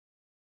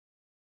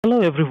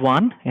Hello,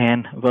 everyone,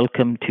 and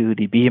welcome to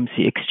the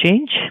BMC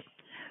Exchange.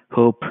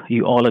 Hope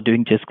you all are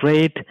doing just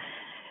great.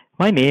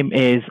 My name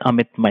is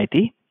Amit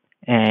Maiti,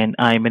 and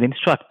I'm an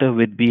instructor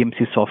with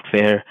BMC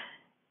Software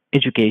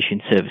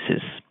Education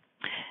Services.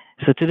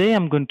 So, today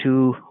I'm going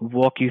to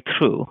walk you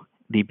through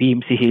the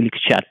BMC Helix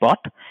Chatbot,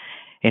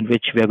 in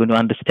which we are going to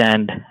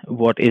understand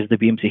what is the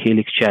BMC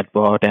Helix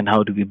Chatbot and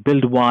how do we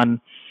build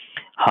one,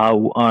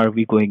 how are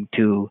we going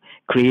to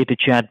create a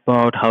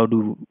chatbot, how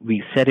do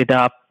we set it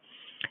up,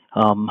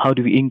 how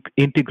do we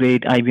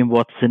integrate IBM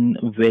Watson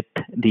with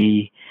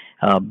the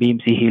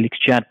BMC Helix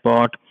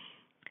chatbot?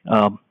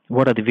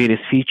 What are the various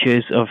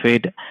features of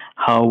it?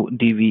 How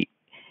do we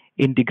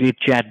integrate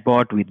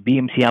chatbot with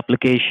BMC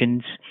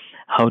applications?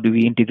 How do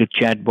we integrate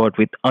chatbot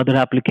with other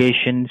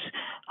applications?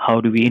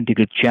 How do we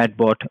integrate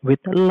chatbot with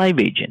live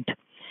agent?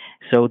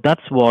 So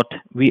that's what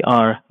we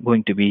are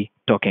going to be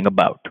talking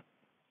about.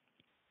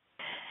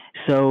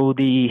 So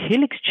the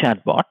Helix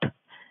chatbot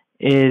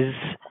is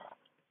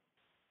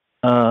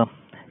a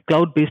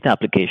cloud-based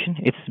application.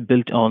 It's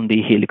built on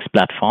the Helix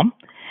platform,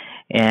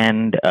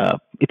 and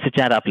it's a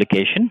chat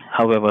application.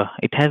 However,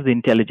 it has the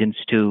intelligence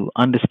to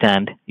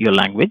understand your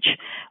language,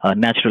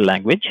 natural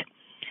language.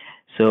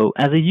 So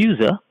as a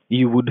user,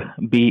 you would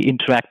be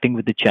interacting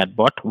with the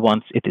chatbot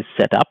once it is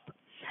set up,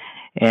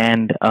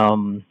 and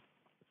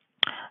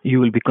you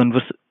will be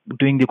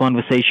doing the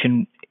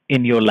conversation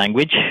in your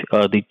language.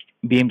 The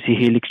BMC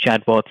Helix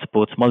chatbot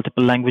supports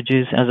multiple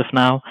languages as of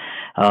now.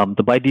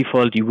 By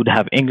default, you would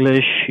have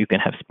English, you can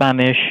have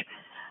Spanish,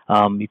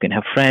 you can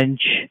have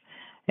French,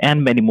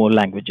 and many more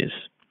languages.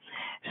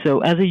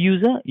 So as a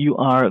user, you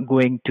are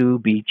going to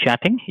be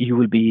chatting. You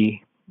will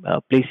be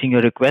placing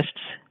your requests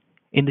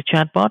in the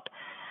chatbot,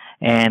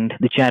 and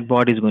the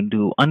chatbot is going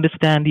to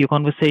understand your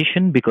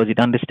conversation because it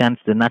understands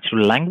the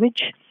natural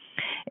language,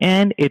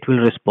 and it will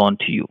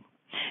respond to you.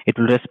 It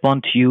will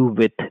respond to you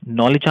with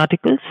knowledge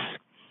articles.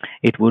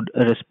 It would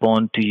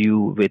respond to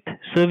you with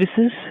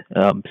services,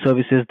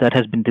 services that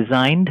has been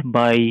designed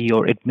by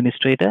your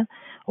administrator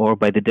or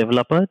by the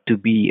developer to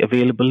be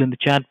available in the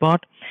chatbot.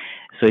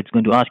 So it's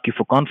going to ask you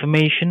for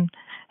confirmation,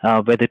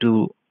 whether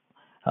to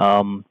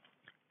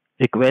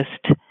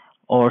request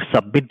or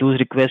submit those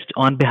requests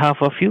on behalf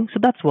of you. So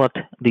that's what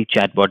the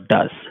chatbot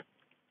does.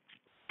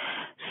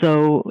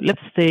 So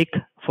let's take,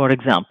 for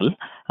example,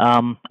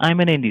 I'm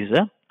an end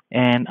user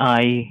and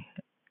I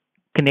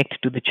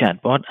connect to the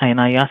chatbot and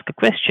I ask a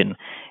question.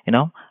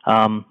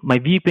 My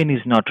VPN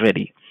is not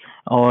ready,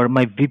 or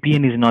my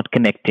VPN is not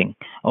connecting,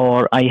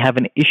 or I have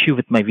an issue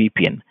with my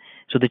VPN.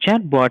 So the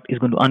chatbot is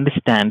going to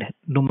understand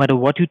no matter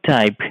what you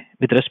type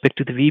with respect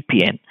to the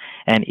VPN,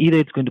 and either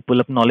it's going to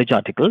pull up knowledge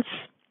articles,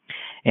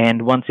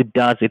 and once it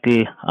does, it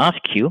will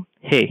ask you,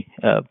 hey,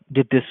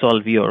 did this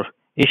solve your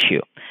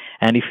issue?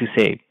 And if you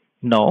say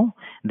no,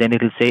 then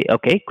it will say,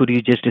 okay, could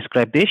you just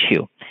describe the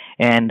issue?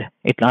 And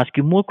it will ask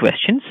you more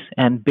questions,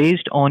 and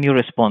based on your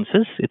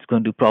responses, it's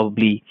going to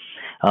probably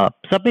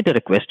submit a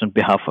request on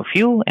behalf of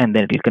you, and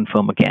then it will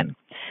confirm again.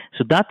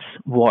 So that's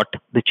what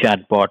the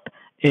chatbot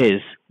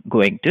is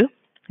going to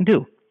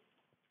do.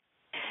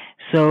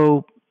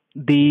 So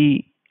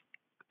the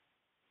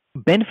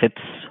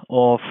benefits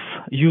of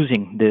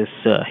using this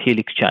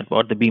Helix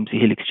chatbot, the BMC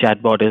Helix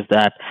chatbot, is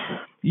that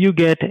you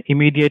get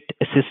immediate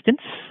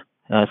assistance,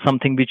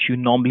 something which you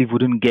normally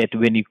wouldn't get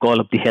when you call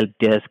up the help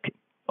desk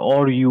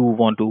or you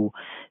want to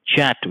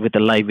chat with a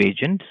live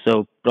agent.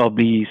 So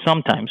probably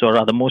sometimes, or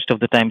rather most of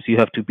the times, you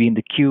have to be in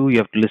the queue, you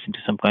have to listen to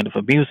some kind of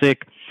a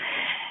music.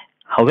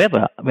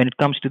 However, when it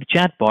comes to the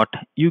chatbot,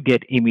 you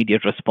get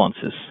immediate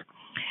responses.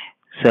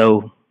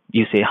 So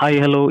you say hi,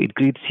 hello, it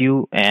greets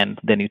you, and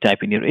then you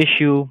type in your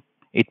issue.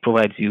 It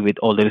provides you with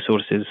all the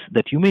resources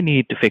that you may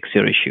need to fix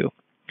your issue.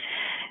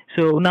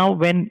 So now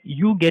when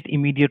you get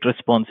immediate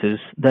responses,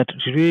 that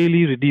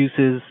really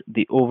reduces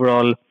the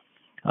overall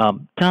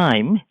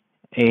time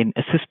in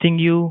assisting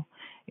you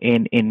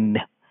in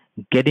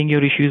getting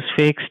your issues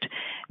fixed.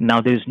 Now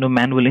there's no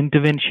manual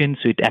intervention,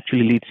 so it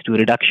actually leads to a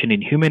reduction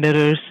in human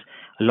errors,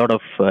 a lot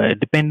of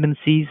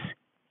dependencies.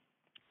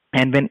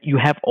 And when you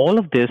have all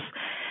of this,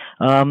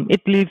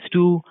 it leads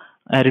to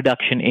a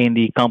reduction in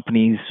the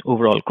company's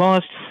overall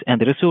costs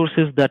and the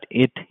resources that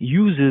it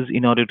uses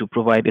in order to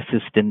provide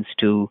assistance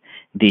to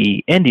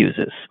the end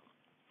users.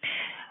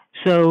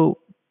 So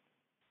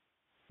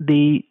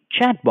the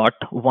chatbot,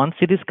 once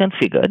it is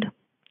configured,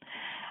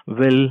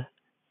 will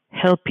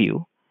help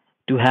you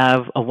to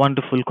have a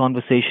wonderful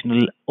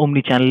conversational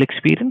omni-channel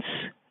experience.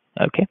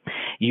 Okay,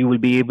 you will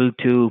be able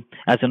to,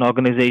 as an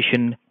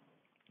organization,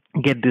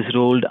 get this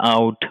rolled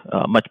out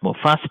much more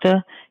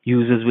faster.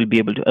 Users will be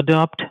able to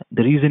adopt.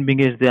 The reason being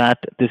is that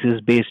this is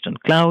based on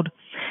cloud,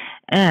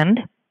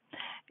 and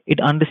it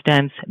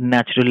understands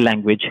natural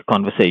language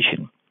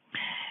conversation.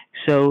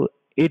 So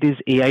it is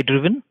AI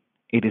driven,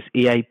 it is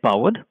AI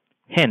powered,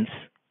 hence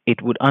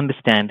it would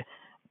understand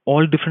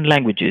all different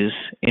languages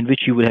in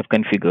which you would have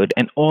configured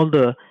and all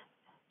the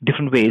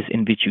different ways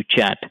in which you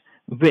chat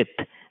with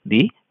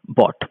the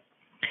bot.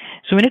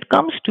 So when it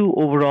comes to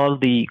overall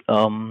the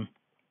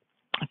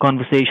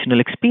conversational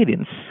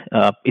experience.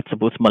 It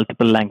supports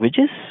multiple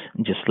languages,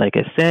 just like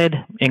I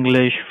said,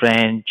 English,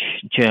 French,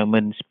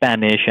 German,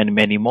 Spanish, and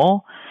many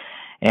more.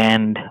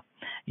 And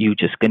you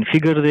just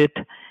configure it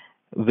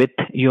with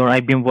your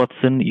IBM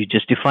Watson. You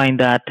just define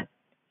that,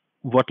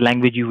 what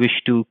language you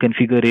wish to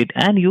configure it,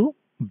 and you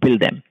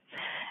build them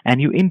and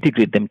you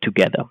integrate them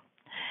together.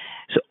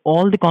 So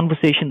all the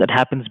conversation that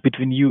happens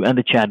between you and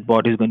the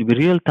chatbot is going to be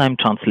real-time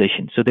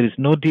translation. So there is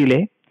no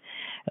delay.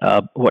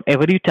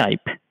 Whatever you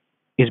type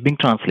is being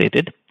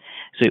translated.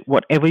 So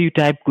whatever you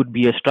type could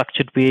be a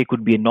structured way,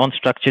 could be a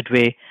non-structured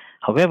way.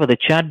 However, the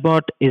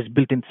chatbot is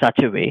built in such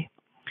a way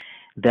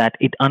that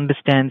it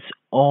understands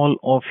all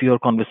of your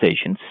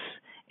conversations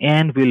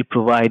and will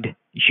provide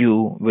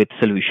you with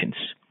solutions.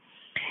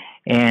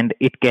 And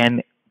it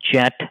can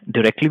chat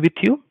directly with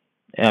you.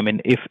 I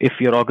mean, if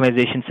your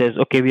organization says,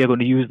 okay, we are going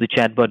to use the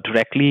chatbot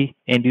directly,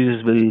 end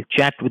users will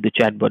chat with the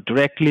chatbot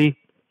directly,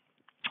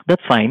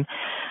 that's fine.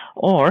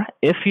 Or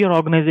if your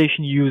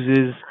organization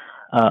uses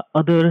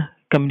other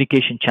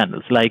communication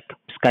channels like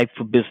Skype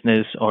for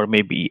Business or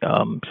maybe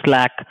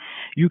Slack,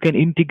 you can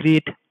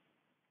integrate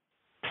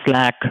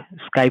Slack,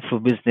 Skype for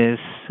Business,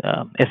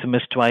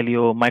 SMS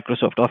Twilio,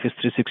 Microsoft Office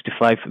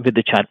 365 with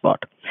the chatbot.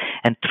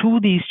 And through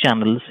these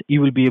channels,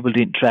 you will be able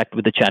to interact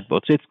with the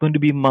chatbot. So it's going to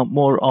be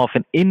more of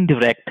an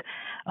indirect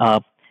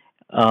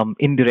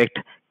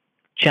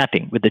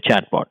chatting with the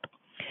chatbot.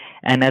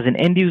 And as an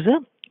end user,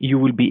 you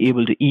will be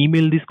able to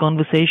email these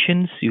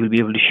conversations. You will be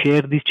able to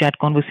share these chat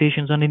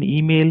conversations on an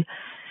email.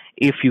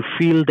 If you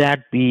feel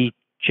that the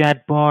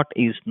chatbot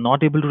is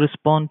not able to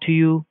respond to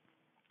you,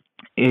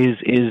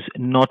 is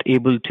not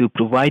able to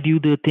provide you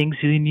the things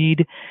you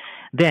need,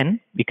 then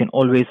you can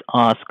always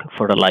ask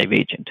for a live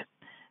agent.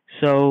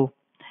 So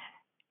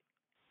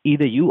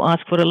either you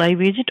ask for a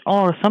live agent,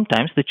 or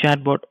sometimes the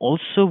chatbot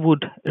also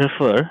would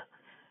refer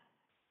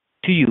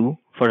to you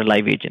for a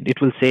live agent.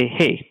 It will say,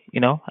 hey,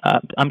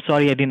 I'm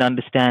sorry, I didn't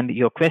understand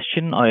your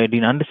question, or I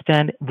didn't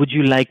understand. Would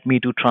you like me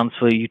to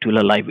transfer you to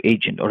a live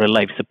agent or a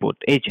live support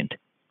agent?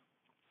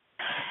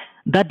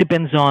 That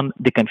depends on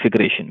the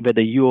configuration,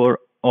 whether your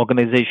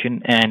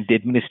organization and the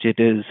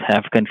administrators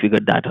have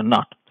configured that or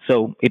not.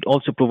 So it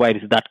also provides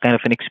that kind of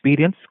an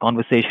experience,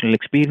 conversational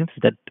experience,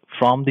 that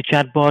from the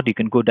chatbot, you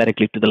can go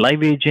directly to the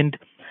live agent.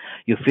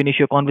 You finish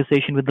your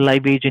conversation with the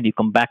live agent, you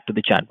come back to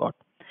the chatbot,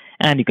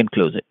 and you can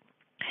close it.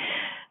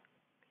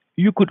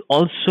 You could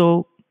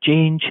also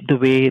change the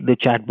way the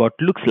chatbot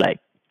looks like.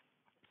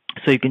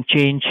 So you can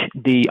change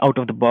the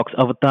out-of-the-box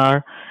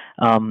avatar.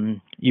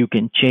 You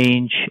can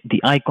change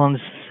the icons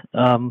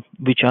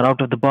which are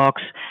out of the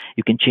box.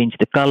 You can change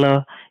the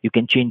color. You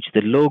can change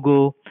the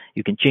logo.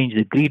 You can change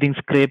the greeting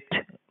script,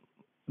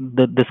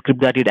 the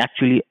script that it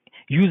actually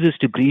uses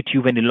to greet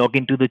you when you log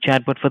into the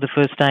chatbot for the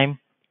first time.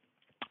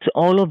 So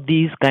all of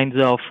these kinds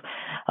of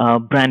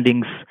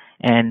brandings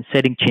and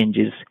setting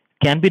changes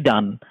can be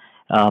done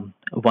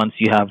once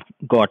you have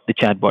got the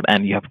chatbot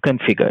and you have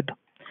configured.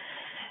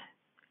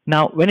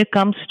 Now, when it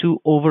comes to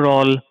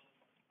overall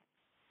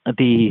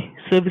the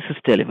services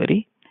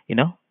delivery,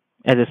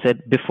 as I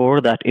said before,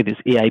 that it is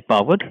AI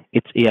powered,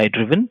 it's AI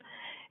driven,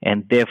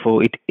 and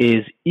therefore it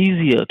is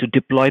easier to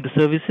deploy the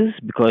services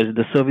because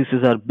the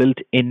services are built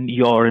in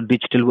your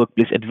Digital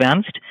Workplace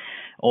Advanced.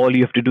 All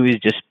you have to do is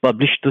just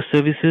publish those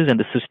services and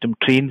the system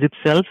trains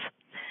itself.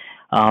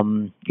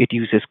 It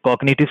uses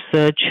cognitive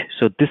search,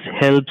 so this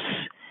helps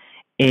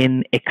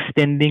in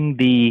extending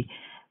the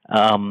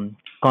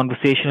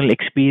conversational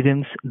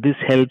experience. This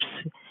helps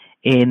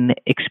in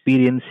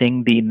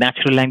experiencing the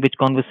natural language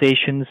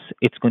conversations.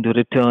 It's going to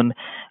return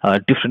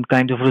different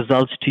kinds of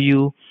results to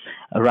you.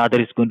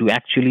 Rather, it's going to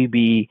actually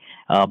be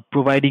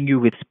providing you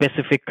with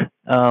specific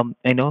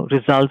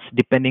results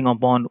depending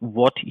upon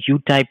what you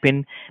type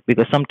in,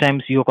 because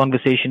sometimes your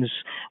conversations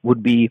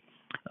would be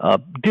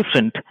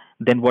different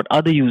than what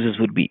other users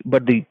would be.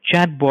 But the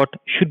chatbot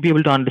should be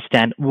able to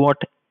understand what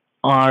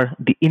are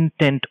the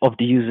intent of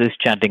the users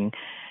chatting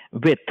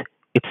with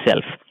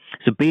itself.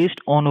 So based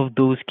on of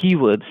those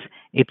keywords,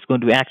 it's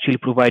going to actually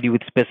provide you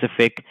with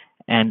specific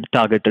and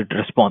targeted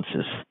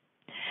responses.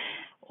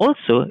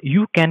 Also,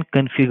 you can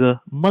configure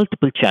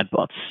multiple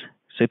chatbots.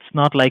 So it's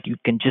not like you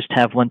can just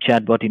have one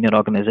chatbot in your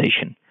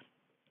organization.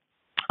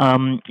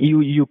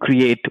 You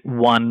create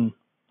one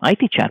IT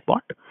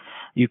chatbot.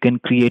 You can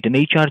create an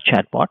HR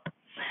chatbot,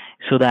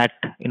 so that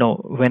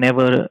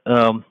whenever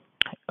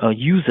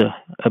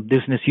a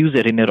business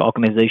user in your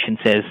organization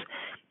says,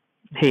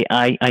 hey,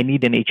 I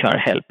need an HR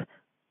help.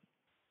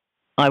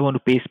 I want to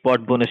pay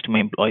spot bonus to my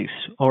employees,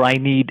 or I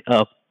need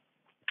a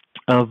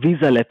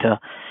visa letter,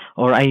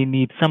 or I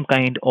need some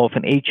kind of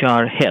an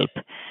HR help.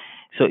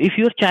 So if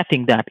you're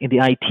chatting that in the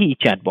IT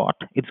chatbot,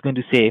 it's going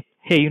to say,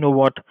 hey, you know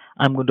what?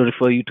 I'm going to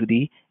refer you to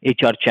the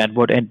HR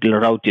chatbot, and it'll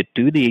route it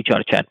to the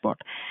HR chatbot.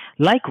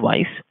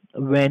 Likewise,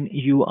 when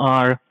you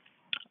are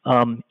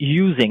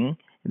using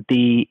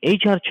the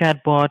HR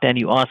chatbot and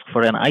you ask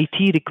for an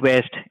IT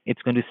request,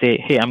 it's going to say,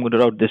 hey, I'm going to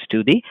route this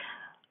to the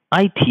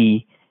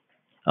IT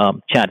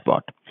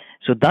chatbot.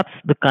 So that's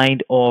the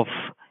kind of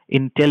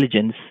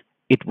intelligence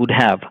it would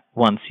have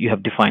once you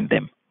have defined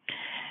them.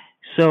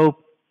 So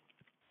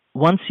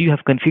once you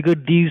have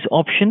configured these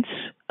options,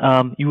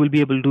 you will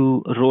be able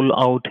to roll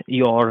out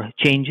your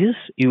changes.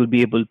 You will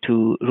be able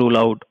to roll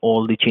out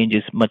all the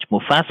changes much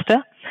more faster,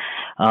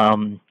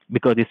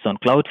 because it's on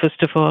cloud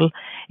first of all,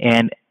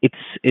 and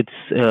it's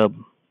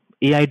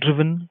AI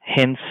driven.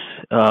 Hence,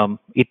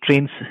 it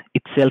trains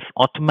itself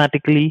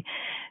automatically.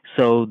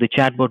 So the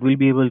chatbot will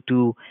be able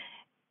to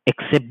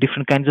accept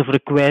different kinds of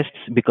requests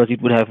because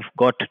it would have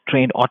got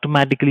trained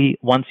automatically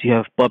once you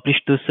have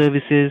published those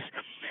services.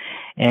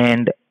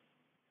 And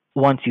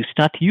once you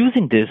start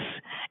using this,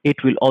 it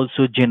will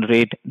also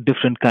generate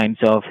different kinds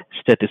of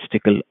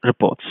statistical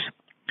reports.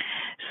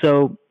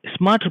 So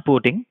smart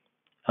reporting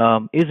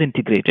is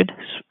integrated,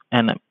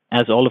 and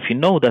as all of you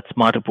know, that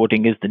smart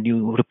reporting is the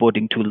new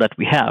reporting tool that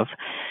we have.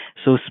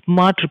 So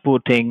smart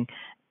reporting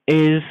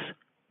is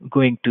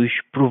going to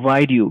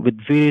provide you with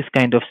various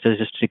kind of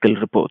statistical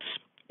reports.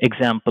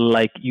 Example,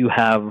 like you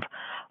have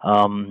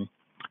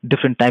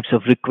different types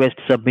of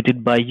requests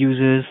submitted by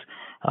users,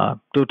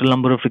 total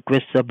number of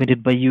requests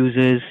submitted by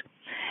users.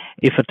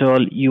 If at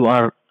all you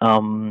are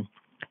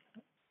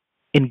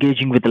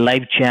engaging with a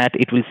live chat,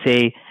 it will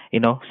say,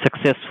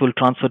 successful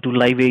transfer to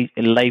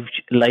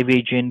live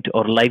agent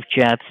or live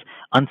chats,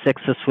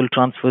 unsuccessful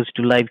transfers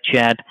to live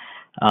chat,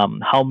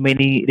 how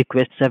many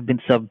requests have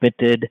been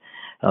submitted,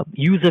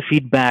 user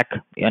feedback,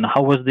 and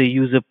how was the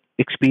user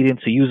experience.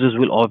 So users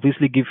will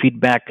obviously give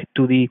feedback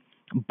to the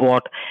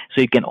bot.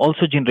 So you can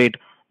also generate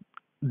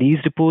these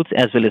reports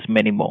as well as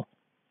many more.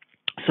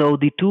 So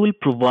the tool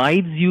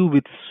provides you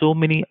with so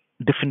many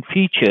different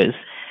features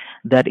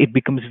that it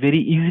becomes very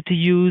easy to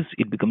use,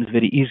 it becomes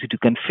very easy to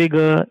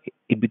configure,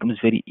 it becomes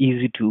very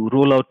easy to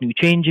roll out new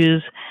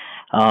changes.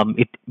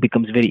 It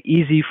becomes very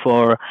easy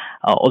for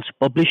also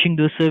publishing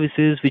those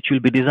services, which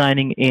you'll be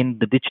designing in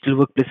the Digital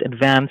Workplace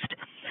Advanced.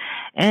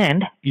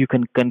 And you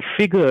can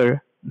configure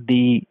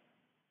the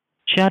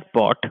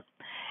chatbot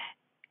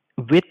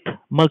with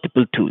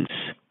multiple tools.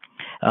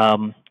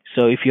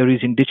 So if you're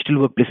using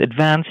Digital Workplace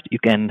Advanced, you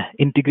can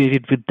integrate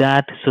it with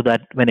that so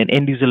that when an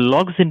end user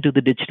logs into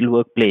the Digital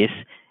Workplace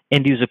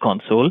end user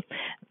console,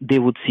 they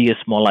would see a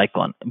small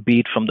icon, be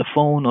it from the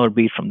phone or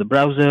be it from the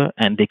browser,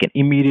 and they can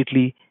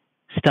immediately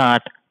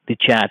start the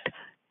chat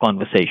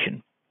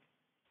conversation.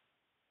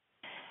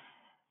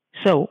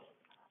 So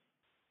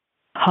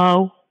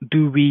how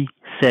do we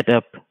set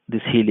up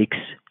this Helix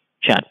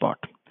chatbot?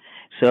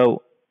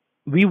 So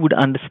we would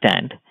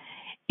understand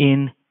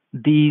in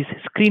these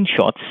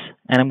screenshots,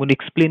 and I'm going to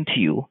explain to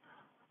you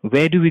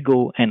where do we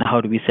go and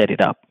how do we set it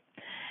up.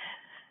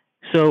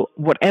 So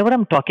whatever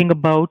I'm talking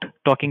about,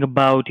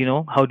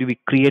 how do we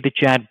create a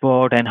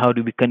chatbot and how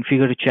do we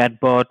configure a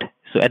chatbot.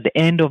 So at the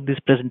end of this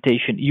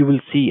presentation, you will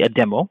see a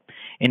demo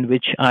in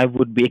which I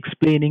would be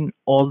explaining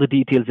all the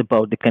details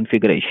about the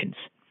configurations.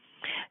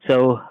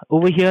 So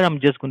over here, I'm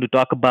just going to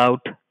talk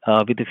about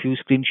with a few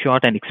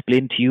screenshots and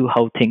explain to you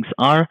how things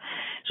are.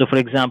 So for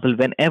example,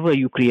 whenever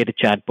you create a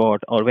chatbot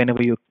or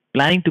whenever you're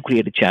planning to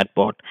create a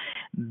chatbot,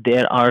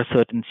 there are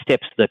certain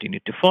steps that you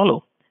need to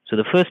follow. So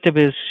the first step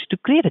is to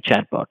create a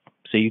chatbot.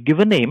 So you give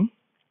a name,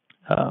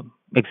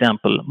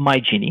 example,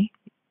 MyGenie,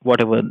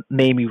 whatever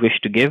name you wish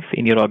to give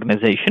in your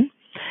organization.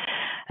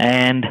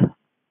 And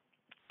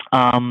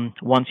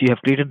once you have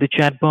created the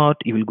chatbot,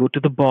 you will go to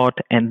the bot,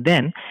 and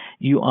then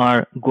you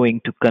are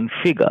going to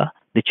configure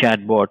the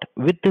chatbot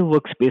with the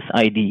workspace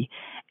ID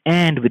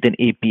and with an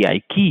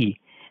API key.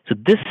 So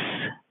this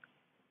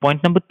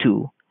point number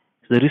 2,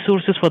 the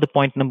resources for the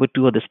point number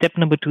 2 or the step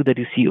number 2 that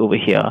you see over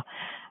here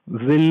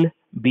will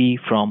be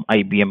from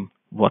IBM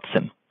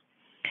Watson.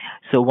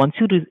 So once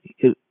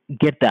you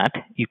get that,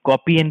 you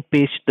copy and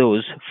paste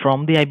those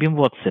from the IBM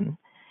Watson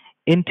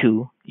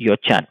into your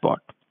chatbot.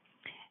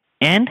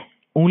 And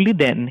only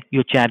then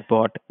your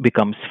chatbot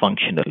becomes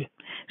functional.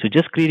 So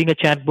just creating a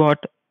chatbot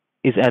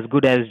is as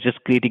good as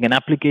just creating an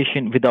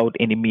application without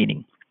any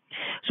meaning.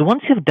 So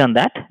once you've done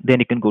that, then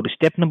you can go to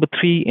step number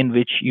 3, in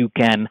which you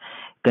can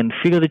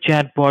configure the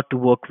chatbot to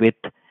work with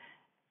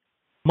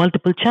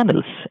multiple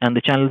channels. And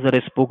the channels that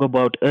I spoke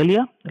about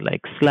earlier,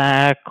 like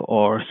Slack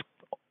or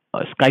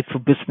Skype for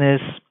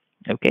Business,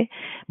 okay?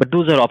 But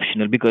those are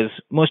optional because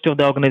most of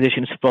the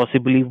organizations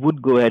possibly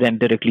would go ahead and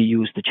directly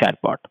use the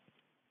chatbot.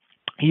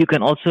 You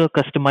can also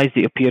customize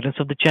the appearance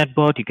of the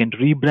chatbot. You can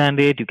rebrand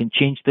it. You can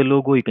change the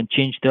logo. You can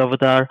change the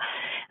avatar.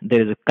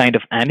 There is a kind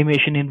of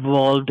animation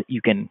involved.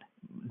 You can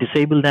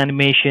disable the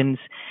animations.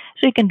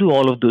 So you can do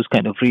all of those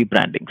kind of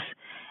rebrandings.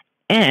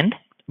 And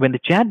when the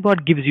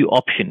chatbot gives you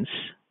options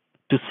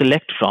to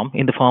select from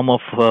in the form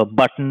of a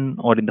button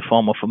or in the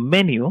form of a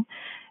menu,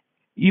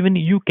 even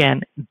you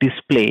can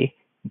display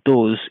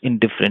those in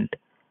different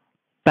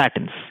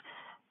patterns,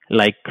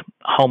 like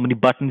how many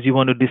buttons you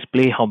want to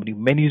display, how many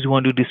menus you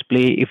want to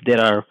display. If there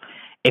are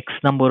X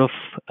number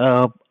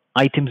of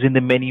items in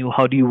the menu,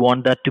 how do you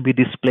want that to be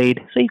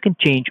displayed? So you can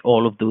change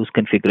all of those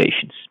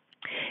configurations.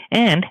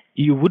 And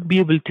you would be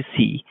able to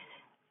see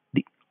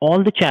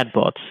all the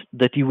chatbots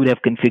that you would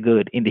have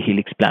configured in the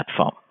Helix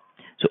platform.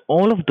 So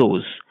all of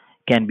those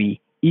can be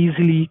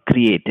easily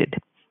created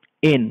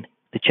in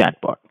the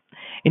chatbot.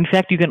 In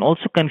fact, you can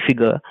also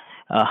configure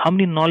how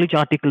many knowledge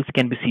articles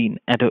can be seen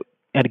at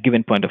a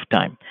given point of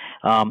time.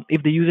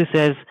 If the user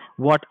says,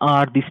 "What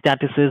are the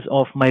statuses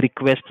of my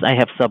requests I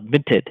have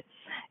submitted?"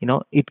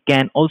 it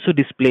can also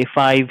display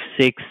 5,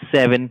 6,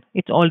 7.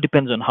 It all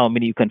depends on how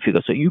many you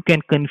configure. So you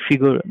can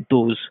configure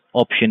those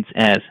options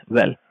as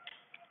well.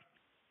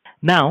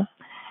 Now,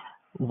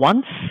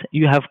 once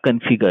you have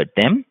configured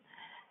them,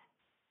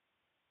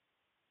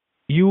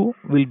 you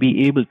will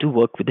be able to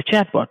work with the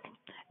chatbot.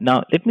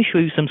 Now, let me show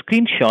you some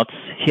screenshots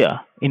here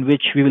in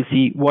which we will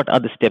see what are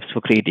the steps for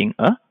creating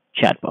a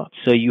chatbot.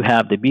 So you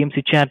have the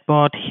BMC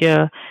chatbot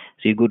here.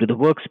 So you go to the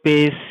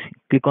workspace,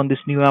 click on this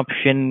new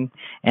option,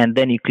 and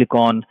then you click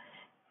on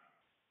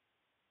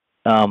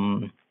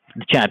the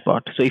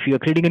chatbot. So if you are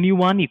creating a new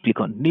one, you click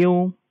on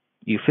new,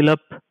 you fill up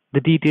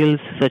the details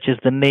such as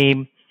the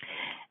name.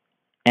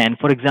 And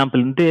for example,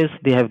 in this,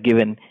 they have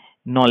given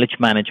knowledge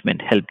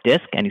management help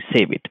desk, and you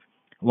save it.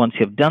 Once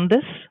you have done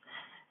this,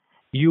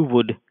 you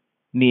would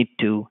need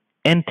to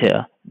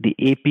enter the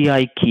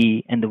API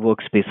key and the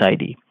workspace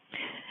ID.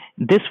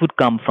 This would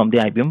come from the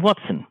IBM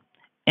Watson.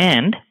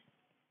 And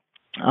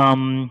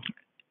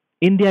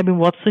in the IBM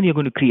Watson, you're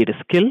going to create a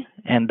skill,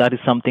 and that is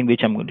something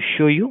which I'm going to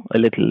show you a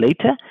little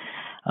later.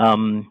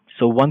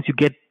 So once you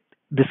get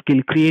the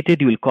skill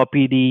created, you will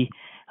copy the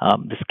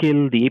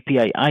skill, the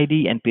API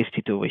ID, and paste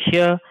it over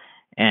here.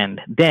 And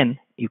then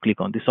you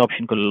click on this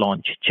option called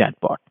Launch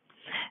Chatbot.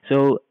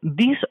 So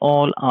these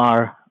all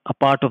are a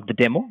part of the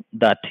demo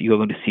that you're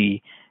going to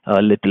see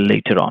a little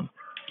later on.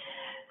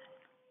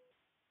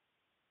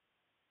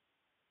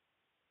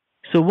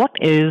 So what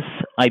is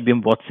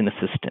IBM Watson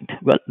Assistant?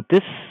 Well,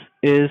 this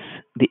is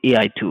the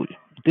AI tool.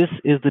 This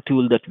is the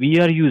tool that we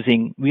are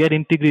using. We are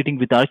integrating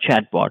with our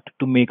chatbot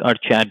to make our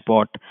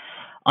chatbot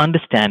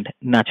understand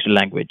natural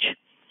language.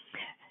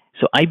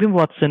 So IBM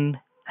Watson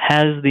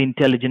has the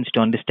intelligence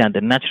to understand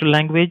the natural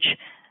language.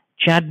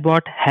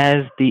 Chatbot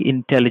has the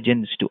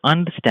intelligence to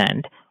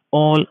understand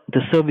all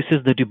the services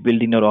that you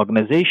build in your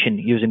organization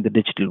using the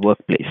digital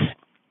workplace.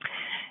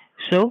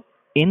 So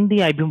in the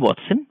IBM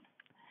Watson,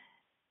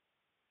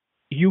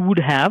 you would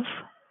have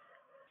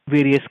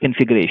various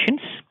configurations,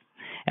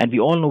 and we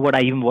all know what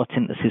IBM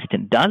Watson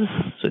Assistant does.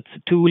 So it's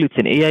a tool, it's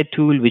an AI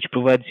tool which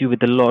provides you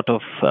with a lot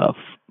of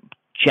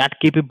chat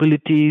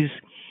capabilities,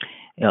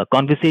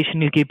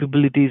 conversational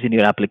capabilities in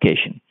your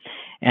application.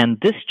 And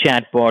this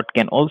chatbot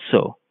can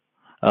also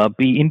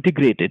be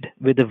integrated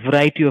with a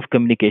variety of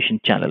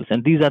communication channels.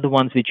 And these are the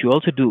ones which you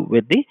also do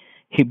with the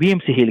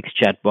BMC Helix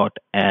Chatbot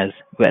as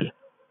well.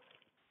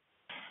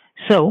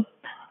 So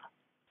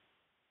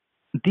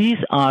these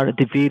are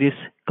the various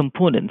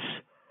components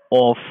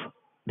of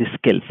the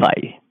skill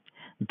file.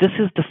 This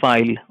is the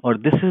file, or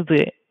this is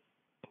the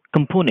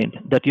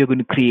component that you're going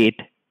to create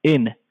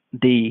in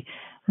the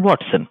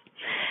Watson.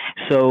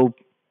 So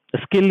a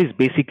skill is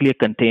basically a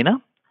container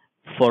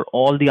for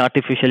all the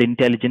artificial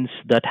intelligence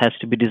that has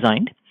to be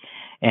designed.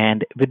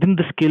 And within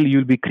the skill,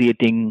 you'll be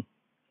creating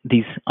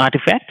these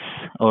artifacts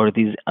or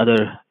these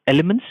other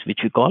elements, which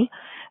we call.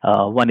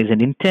 One is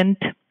an intent,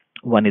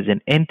 one is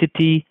an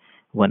entity,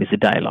 one is a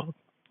dialogue.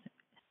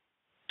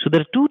 So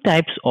there are two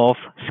types of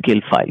skill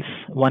files.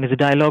 One is a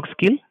dialogue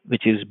skill,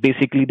 which is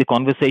basically the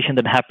conversation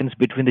that happens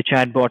between the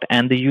chatbot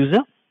and the user.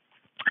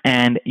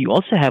 And you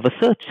also have a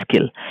search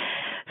skill.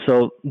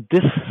 So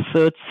this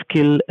search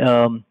skill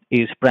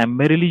is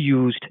primarily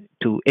used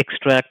to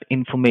extract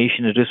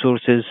information and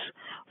resources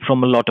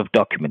from a lot of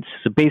documents.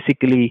 So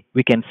basically,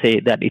 we can say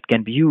that it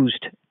can be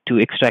used to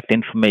extract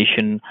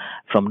information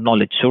from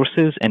knowledge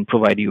sources and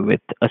provide you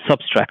with a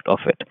substract of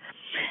it.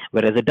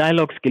 Whereas a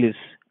dialogue skill is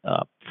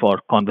for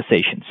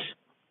conversations.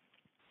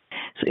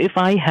 So if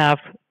I have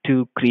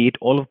to create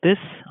all of this,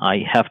 I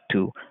have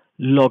to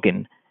log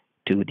in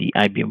to the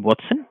IBM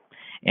Watson,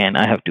 and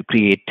I have to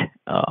create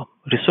a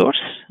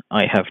resource.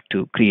 I have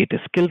to create a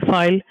skill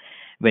file.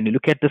 When you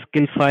look at the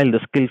skill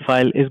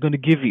file is going to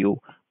give you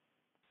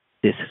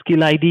this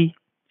skill ID,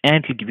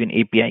 and it will give you an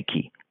API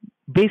key.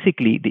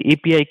 Basically, the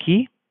API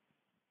key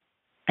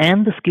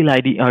and the skill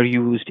ID are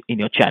used in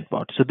your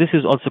chatbot. So this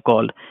is also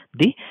called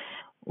the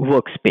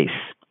workspace.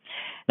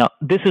 Now,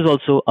 this is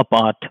also a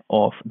part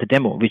of the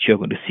demo, which you're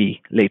going to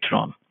see later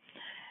on.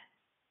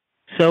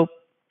 So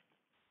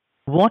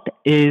what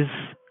is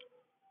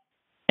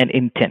an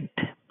intent?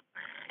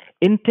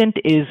 Intent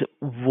is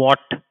what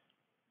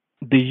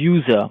the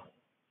user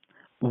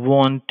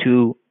want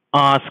to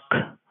ask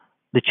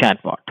the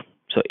chatbot.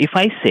 So if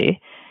I say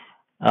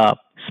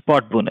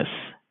spot bonus,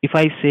 if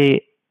I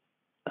say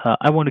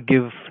I want to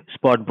give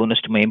spot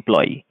bonus to my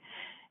employee,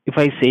 if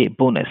I say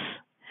bonus,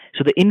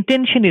 so the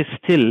intention is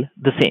still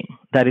the same.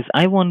 That is,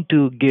 I want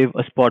to give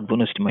a spot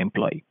bonus to my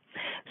employee.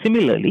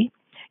 Similarly,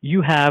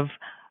 you have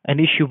an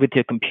issue with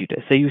your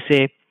computer. So you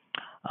say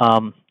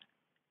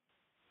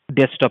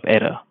desktop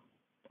error,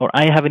 or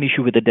I have an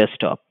issue with the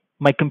desktop.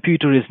 My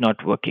computer is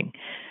not working.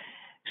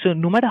 So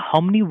no matter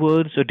how many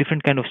words or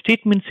different kind of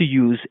statements you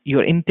use,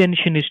 your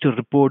intention is to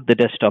report the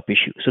desktop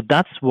issue. So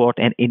that's what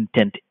an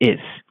intent is.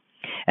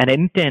 An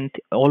intent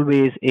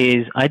always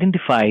is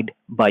identified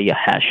by a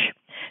hash.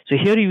 So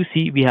here you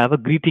see we have a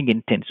greeting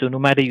intent. So no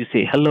matter you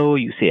say hello,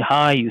 you say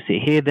hi, you say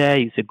hey there,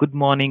 you say good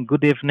morning,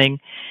 good evening,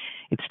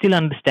 it still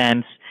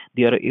understands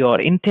your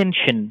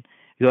intention,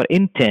 your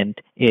intent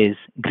is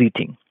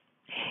greeting.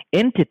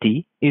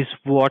 Entity is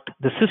what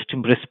the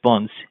system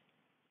responds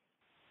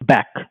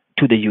back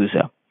to the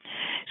user.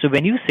 So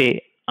when you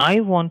say, I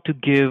want to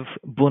give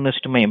bonus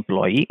to my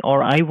employee,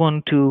 or I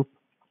want to,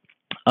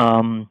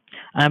 I'm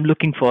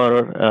looking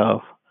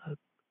for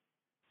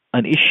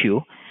an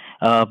issue,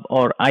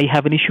 or I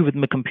have an issue with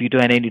my computer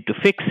and I need to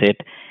fix it,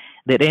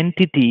 that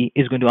entity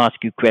is going to ask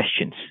you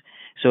questions.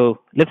 So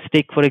let's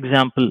take, for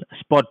example,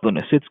 spot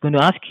bonus. So it's going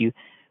to ask you,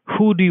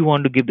 who do you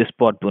want to give the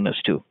spot bonus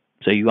to?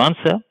 So you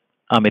answer,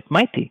 Amit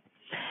Mighty.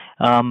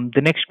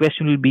 The next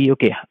question will be,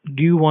 okay,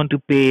 do you want to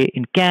pay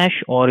in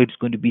cash or it's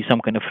going to be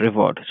some kind of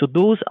reward? So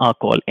those are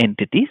called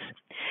entities.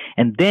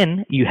 And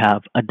then you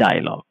have a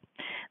dialogue.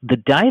 The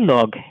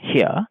dialogue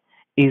here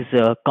is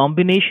a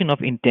combination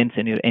of intents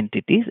and your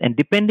entities. And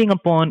depending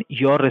upon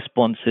your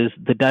responses,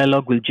 the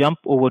dialogue will jump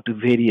over to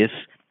various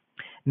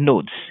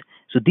nodes.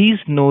 So these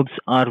nodes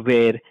are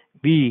where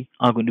we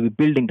are going to be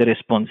building the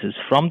responses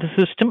from the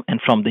system and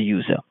from the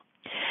user.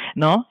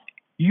 Now,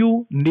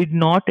 you need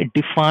not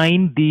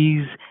define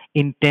these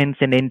intents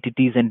and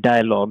entities and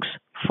dialogues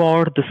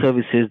for the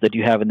services that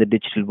you have in the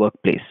digital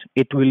workplace.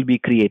 It will be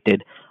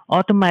created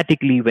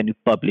automatically when you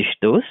publish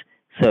those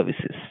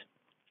services.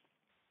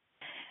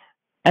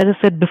 As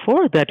I said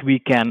before, that we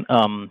can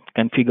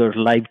configure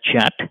live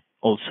chat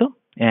also,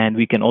 and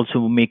we can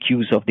also make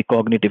use of the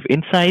cognitive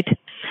insight.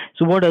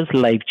 So what does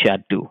live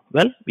chat do?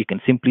 Well, we can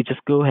simply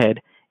just go ahead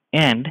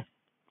and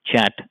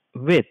chat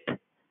with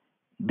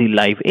the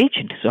live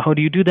agent. So how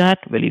do you do that?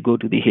 Well, you go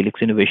to the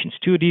Helix Innovation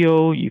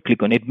Studio, you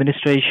click on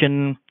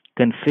Administration,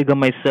 Configure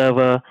My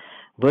Server,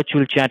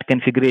 Virtual Chat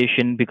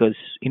Configuration, because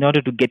in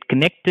order to get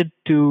connected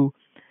to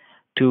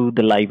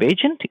the live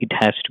agent, it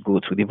has to go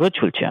through the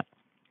virtual chat.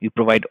 You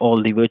provide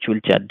all the virtual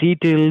chat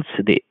details,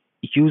 the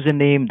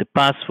username, the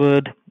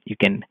password. You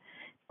can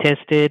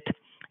test it.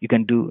 You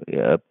can do,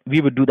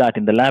 we would do that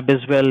in the lab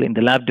as well, in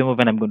the lab demo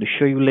when I'm going to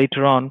show you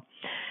later on.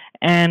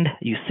 And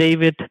you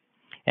save it,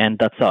 and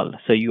that's all.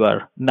 So you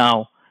are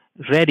now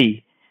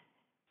ready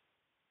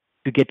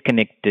to get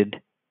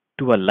connected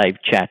to a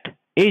live chat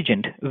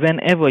agent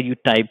whenever you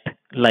type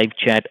live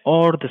chat,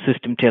 or the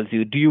system tells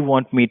you, do you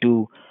want me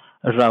to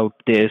route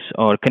this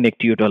or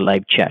connect you to a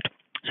live chat?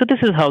 So this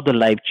is how the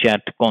live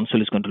chat console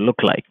is going to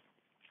look like.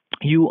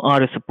 You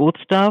are a support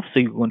staff, so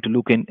you want to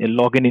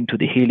log in into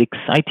the Helix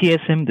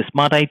ITSM, the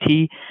Smart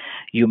IT.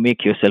 You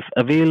make yourself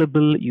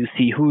available. You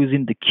see who is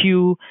in the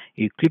queue.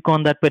 You click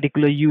on that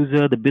particular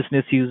user, the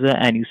business user,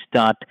 and you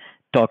start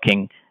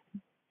talking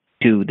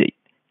to the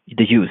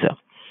user.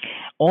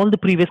 All the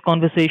previous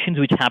conversations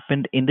which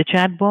happened in the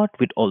chatbot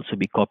would also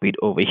be copied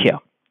over here.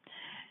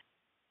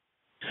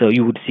 So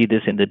you would see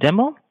this in the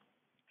demo.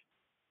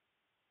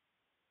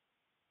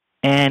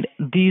 And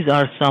these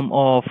are some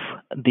of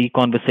the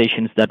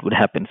conversations that would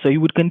happen. So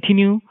you would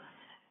continue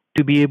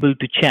to be able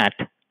to chat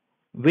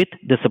with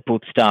the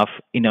support staff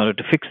in order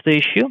to fix the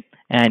issue,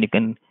 and you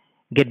can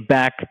get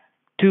back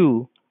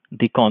to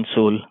the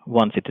console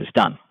once it is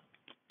done.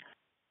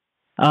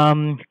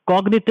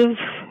 Cognitive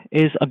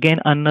is again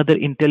another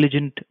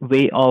intelligent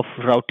way of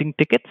routing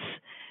tickets.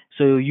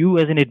 So you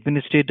as an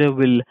administrator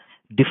will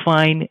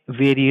define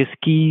various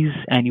keys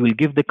and you will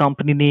give the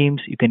company names.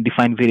 You can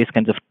define various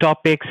kinds of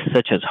topics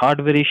such as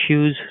hardware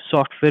issues,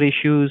 software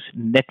issues,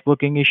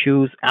 networking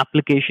issues,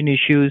 application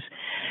issues.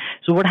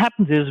 So what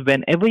happens is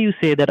whenever you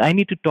say that I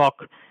need to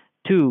talk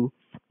to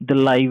the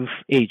live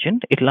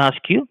agent, it'll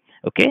ask you,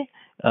 okay,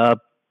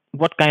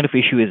 what kind of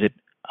issue is it?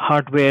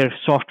 Hardware,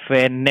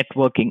 software,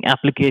 networking,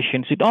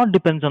 applications, it all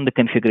depends on the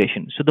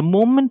configuration. So the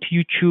moment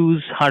you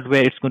choose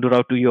hardware, it's going to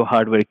route to your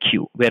hardware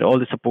queue where all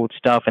the support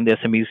staff and the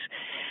SMEs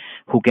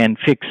who can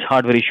fix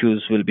hardware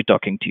issues will be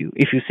talking to you.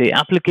 If you say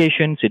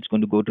applications, it's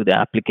going to go to the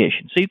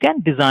application. So you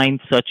can design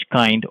such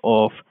kind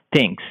of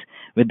things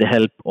with the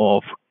help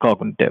of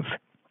cognitive.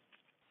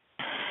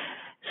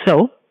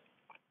 So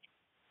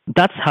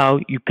that's how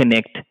you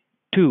connect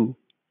to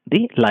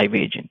the live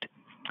agent.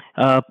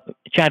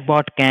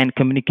 Chatbot can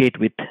communicate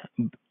with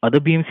other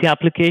BMC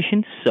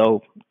applications.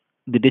 So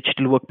the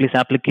digital workplace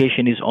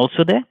application is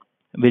also there,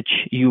 which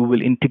you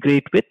will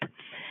integrate with.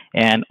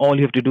 And all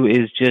you have to do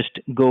is just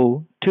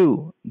go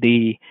to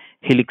the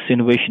Helix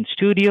Innovation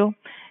Studio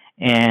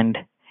and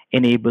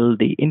enable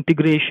the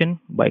integration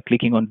by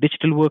clicking on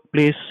Digital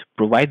Workplace,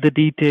 provide the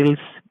details,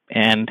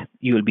 and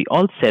you will be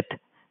all set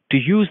to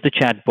use the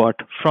chatbot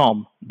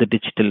from the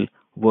Digital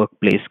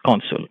Workplace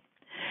console.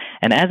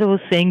 And as I was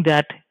saying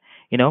that,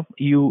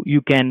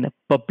 you can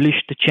publish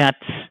the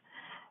chats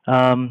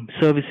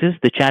services,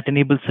 the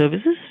chat-enabled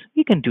services,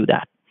 you can do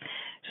that.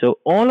 So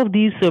all of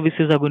these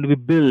services are going to be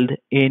built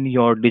in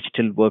your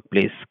digital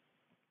workplace,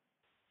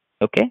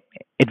 okay,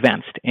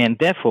 advanced. And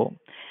therefore,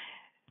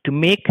 to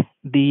make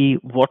the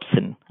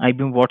Watson,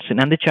 IBM Watson,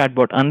 and the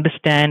chatbot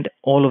understand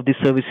all of the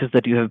services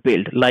that you have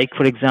built, like,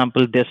 for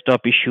example,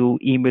 desktop issue,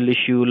 email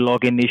issue,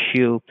 login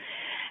issue,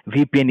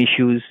 VPN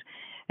issues,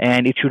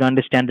 and it should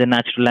understand the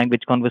natural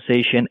language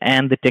conversation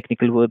and the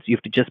technical words. You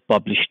have to just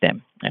publish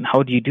them. And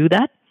how do you do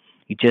that?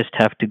 You just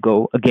have to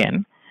go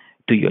again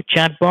to your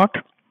chatbot.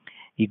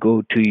 You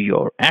go to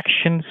your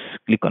actions,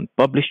 click on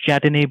Publish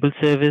Chat Enable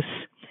Service,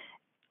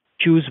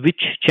 choose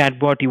which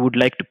chatbot you would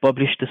like to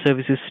publish the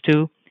services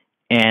to,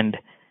 and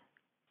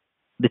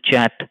the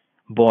chat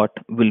bot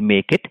will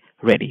make it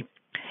ready.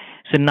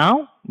 So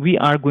now we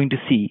are going to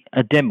see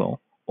a demo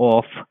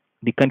of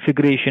the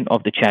configuration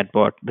of the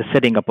chatbot, the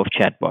setting up of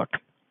chatbot.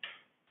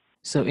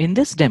 So in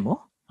this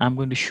demo, I'm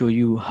going to show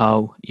you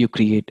how you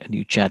create a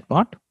new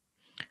chatbot.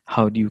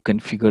 How do you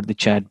configure the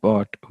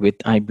chatbot with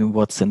IBM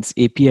Watson's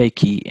API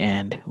key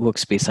and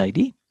workspace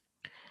ID?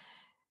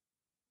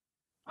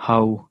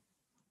 How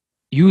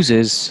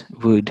users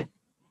would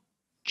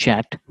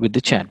chat with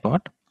the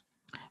chatbot?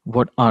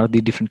 What are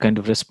the different kind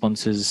of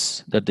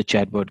responses that the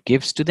chatbot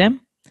gives to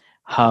them?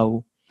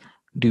 How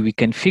do we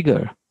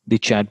configure the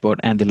chatbot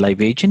and the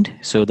live agent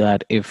so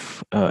that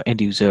if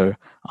end user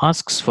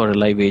asks for a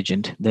live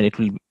agent, then it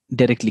will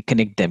directly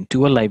connect them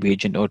to a live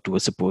agent or to a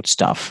support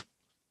staff?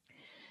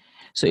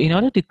 So in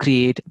order to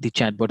create the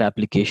chatbot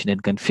application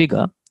and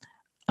configure,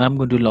 I'm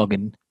going to log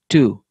in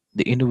to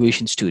the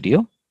Innovation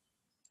Studio,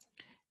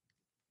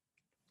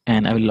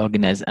 and I will log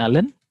in as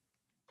Alan.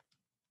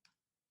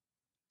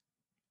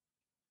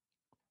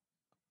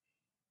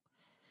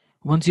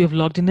 Once you have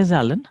logged in as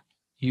Alan,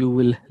 you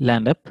will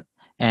land up,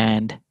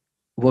 and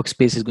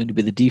Workspace is going to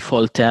be the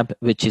default tab,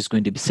 which is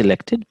going to be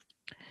selected.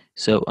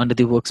 So under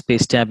the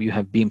Workspace tab, you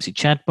have BMC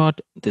Chatbot.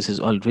 This is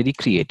already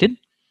created.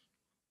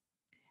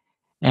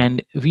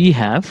 And we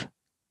have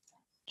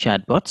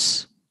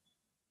chatbots.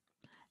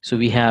 So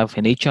we have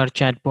an HR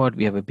chatbot,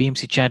 we have a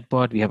BMC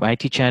chatbot, we have IT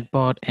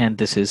chatbot, and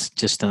this is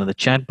just another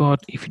chatbot.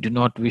 If you do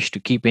not wish to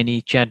keep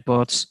any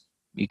chatbots,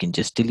 you can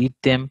just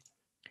delete them.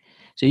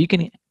 So you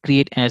can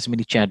create as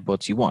many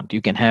chatbots you want.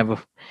 You can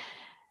have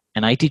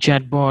an IT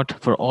chatbot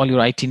for all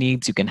your IT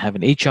needs. You can have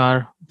an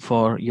HR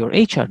for your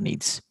HR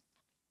needs.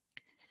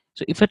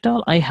 So if at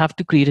all I have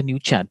to create a new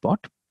chatbot,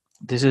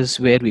 this is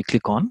where we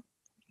click on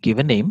give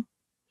a name,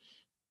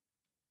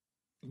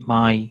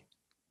 my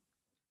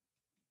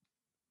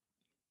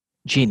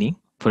Genie,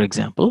 for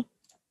example.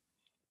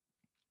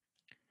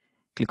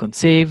 Click on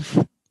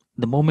save.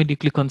 The moment you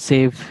click on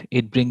save,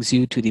 it brings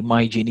you to the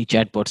My Genie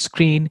chatbot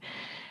screen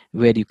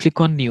where you click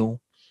on new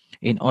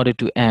in order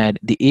to add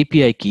the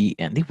API key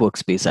and the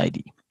workspace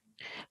ID.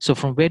 So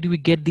from where do we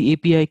get the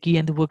API key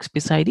and the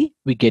workspace ID?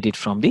 We get it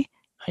from the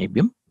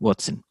IBM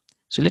Watson.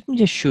 So let me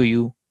just show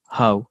you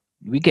how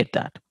we get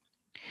that.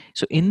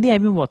 So in the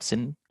IBM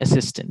Watson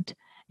Assistant,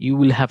 you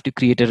will have to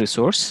create a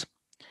resource.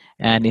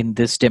 And in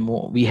this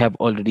demo, we have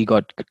already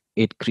got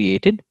it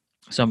created.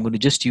 So I'm going to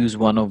just use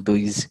one of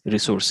these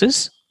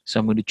resources. So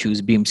I'm going to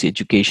choose BMC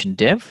Education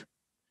Dev,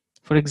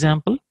 for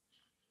example.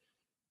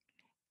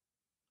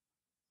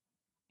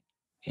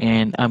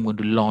 And I'm going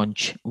to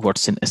launch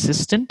Watson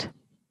Assistant.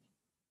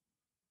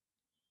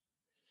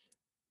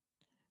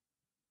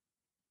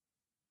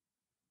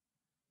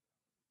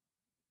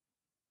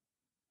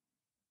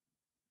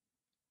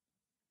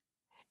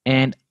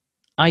 And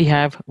I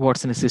have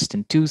Watson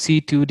Assistant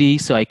 2C,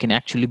 2D, so I can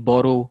actually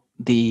borrow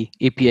the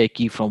API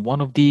key from one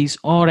of these,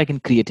 or I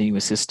can create a new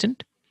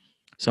assistant.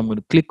 So I'm going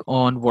to click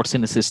on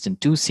Watson Assistant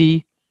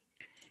 2C,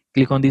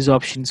 click on these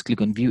options,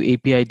 click on View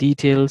API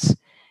Details,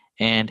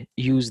 and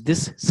use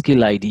this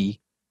skill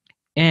ID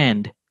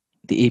and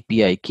the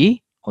API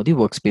key or the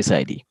workspace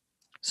ID.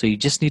 So you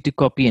just need to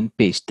copy and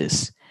paste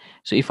this.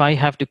 So if I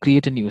have to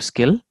create a new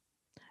skill,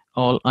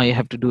 all I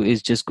have to do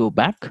is just go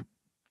back,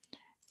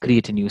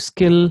 create a new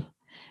skill,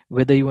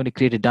 whether you want to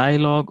create a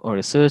dialogue or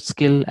a search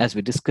skill, as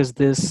we discussed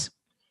this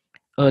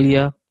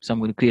earlier. So I'm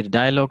going to create a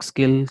dialogue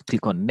skill,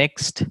 click on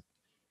next,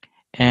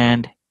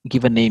 and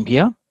give a name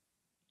here,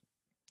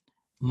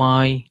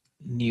 my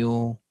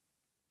new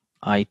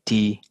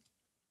IT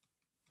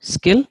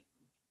skill.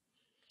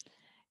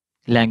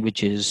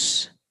 Language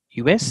is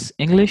US,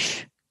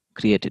 English,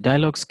 create a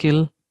dialogue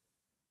skill,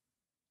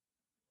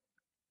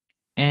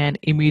 and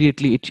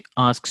immediately it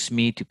asks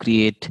me to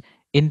create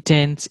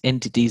intents,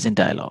 entities, and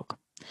dialogue.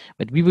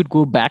 But we would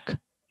go back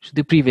to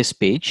the previous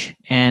page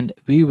and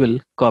we will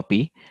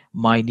copy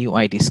my new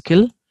ID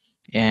skill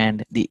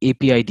and the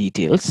API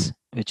details,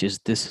 which is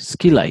this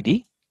skill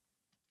ID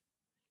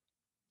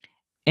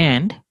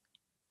and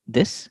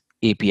this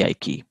API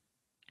key.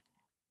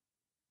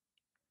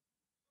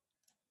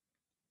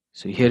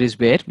 So here is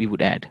where we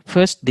would add.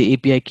 First, the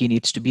API key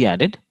needs to be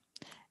added,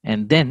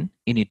 and then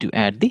you need to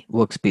add the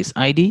workspace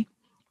ID,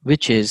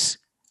 which is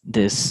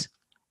this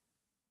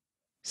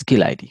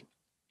skill ID.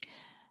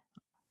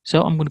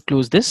 So I'm going to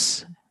close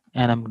this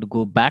and I'm going to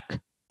go back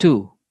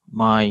to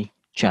my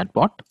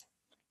chatbot,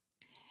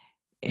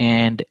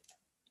 and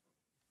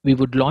we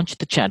would launch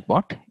the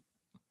chatbot,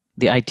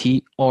 the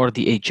IT or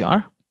the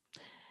HR,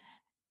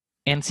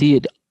 and see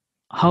it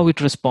how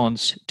it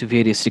responds to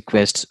various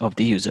requests of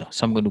the user.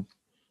 So I'm going to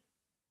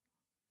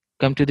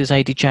come to this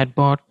IT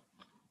chatbot.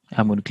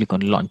 I'm going to click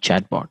on launch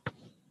chatbot.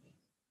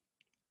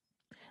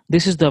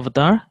 This is the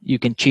avatar. You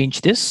can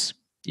change this.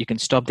 You can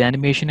stop the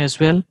animation as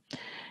well.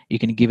 You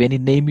can give any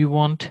name you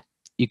want.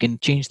 You can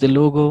change the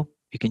logo.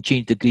 You can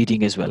change the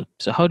greeting as well.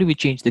 So how do we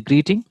change the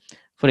greeting?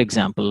 For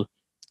example,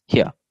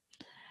 here,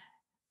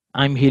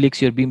 I'm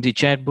Helix, your BMC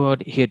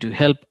chatbot, here to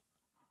help.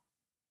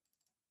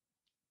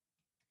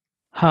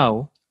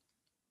 How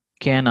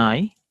can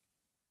I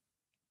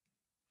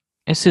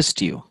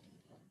assist you?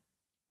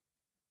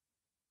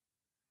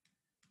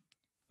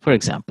 For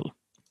example,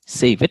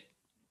 save it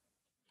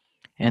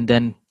and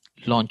then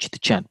launch the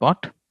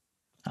chatbot.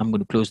 I'm going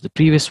to close the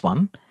previous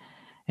one,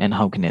 and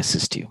how can I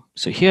assist you?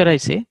 So here I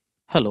say,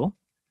 hello.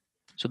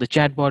 So the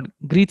chatbot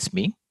greets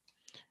me,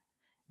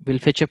 will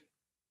fetch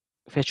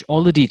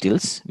all the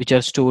details which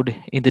are stored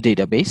in the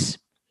database.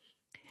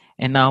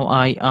 And now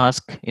I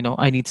ask,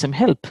 I need some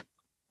help.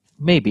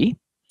 Maybe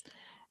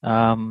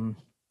um,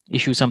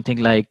 issue something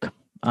like,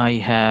 I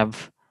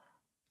have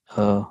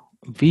a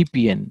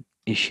VPN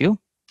issue.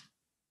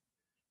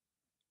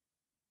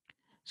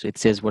 So it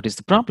says, what is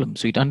the problem?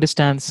 So it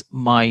understands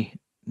my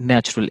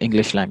natural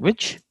English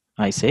language.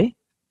 I say,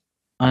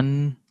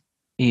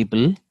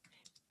 unable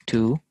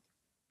to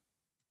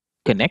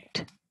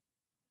connect.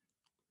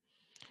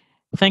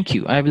 Thank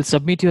you. I will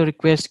submit your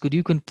request. Could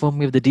you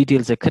confirm if the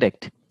details are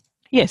correct?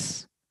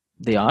 Yes,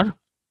 they are.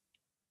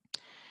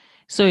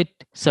 So it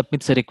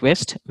submits a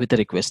request with a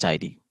request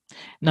ID.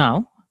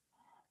 Now,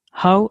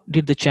 how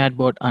did the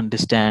chatbot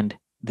understand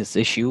this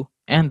issue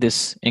and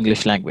this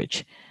English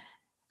language?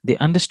 They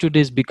understood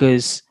this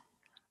because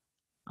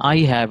I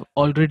have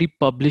already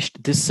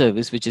published this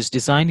service, which is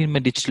designed in my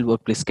digital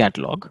workplace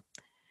catalog,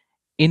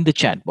 in the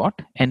chatbot.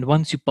 And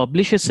once you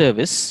publish a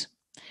service,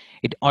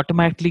 it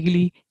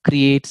automatically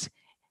creates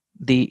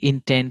the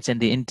intents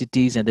and the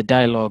entities and the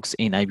dialogues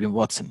in IBM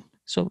Watson.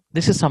 So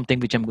this is something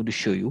which I'm going to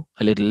show you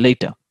a little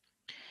later.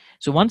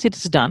 So once it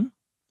is done,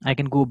 I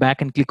can go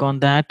back and click on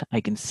that. I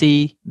can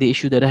see the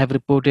issue that I have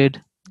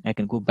reported. I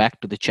can go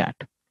back to the chat.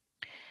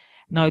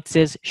 Now it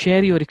says,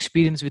 share your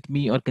experience with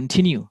me or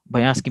continue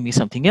by asking me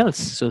something else.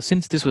 So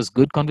since this was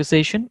good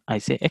conversation, I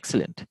say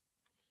excellent.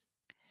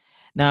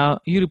 Now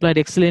you replied,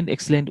 excellent,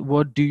 excellent.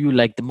 What do you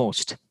like the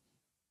most?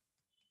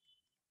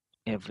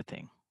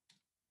 Everything.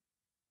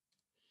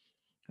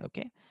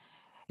 Okay.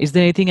 Is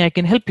there anything I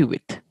can help you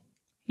with?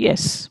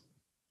 Yes.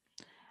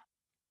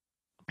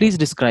 Please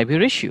describe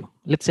your issue.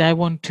 Let's say I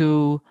want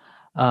to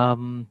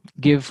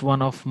give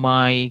one of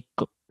my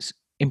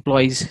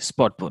employees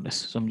spot bonus.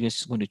 So I'm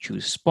just going to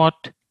choose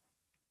spot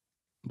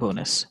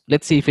bonus.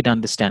 Let's see if it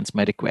understands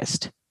my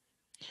request.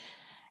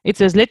 It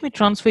says, let me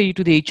transfer you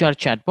to the HR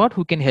chatbot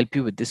who can help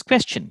you with this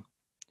question.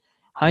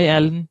 Hi,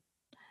 Alan.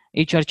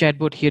 HR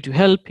chatbot here to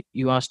help.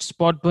 You asked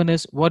spot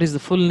bonus. What is the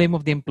full name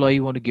of the employee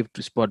you want to give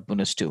to spot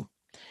bonus to?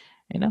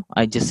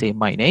 I just say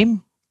my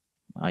name.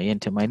 I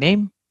enter my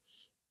name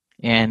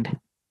and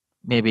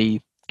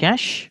maybe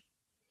cash,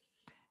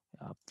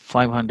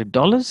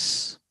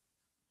 $500.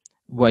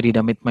 Why did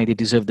Amit Maidi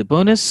deserve the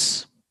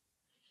bonus?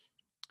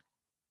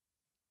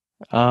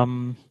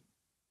 Let's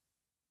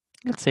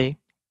say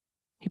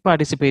he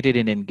participated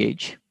in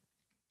Engage.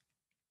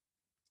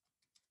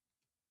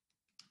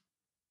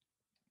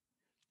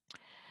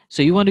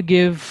 So you want to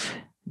give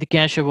the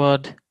cash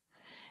award,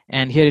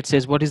 and here it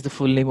says, what is the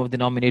full name of the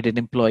nominated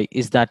employee?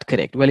 Is that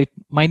correct? Well,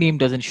 my name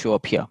doesn't show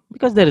up here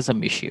because there is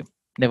some issue.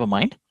 Never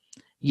mind.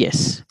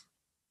 Yes.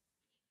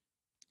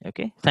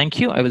 Okay, thank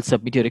you. I will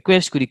submit your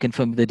request. Could you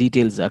confirm the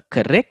details are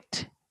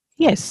correct?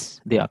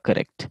 Yes, they are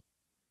correct.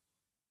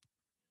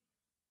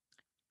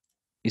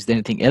 Is there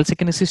anything else I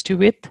can assist you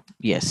with?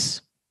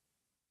 Yes.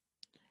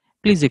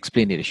 Please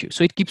explain your issue.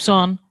 So it keeps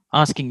on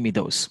asking me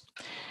those.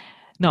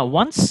 Now,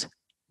 once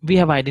we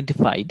have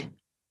identified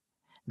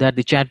that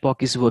the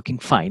chatbot is working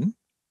fine,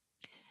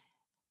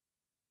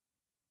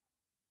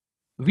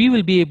 we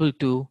will be able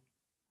to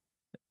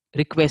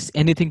request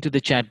anything to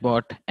the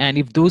chatbot. And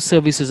if those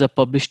services are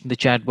published in the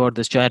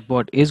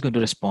chatbot is going to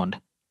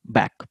respond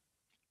back.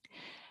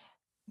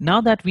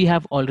 Now that we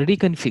have already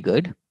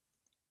configured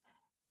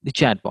the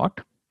chatbot,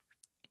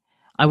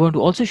 I want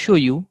to also show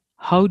you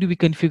how do we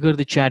configure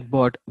the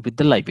chatbot with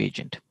the live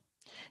agent.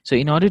 So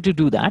in order to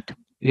do that,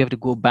 we have to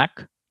go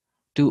back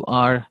to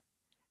our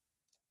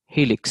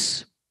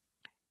Helix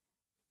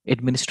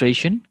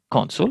administration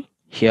console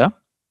here.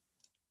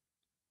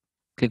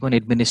 Click on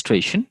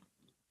administration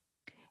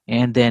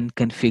and then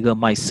configure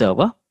my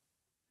server.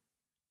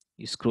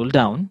 You scroll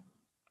down,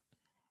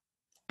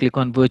 click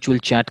on virtual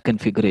chat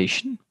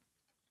configuration.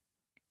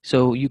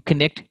 So you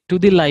connect to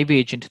the live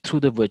agent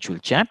through the virtual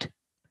chat.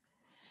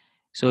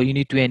 So you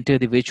need to enter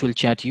the virtual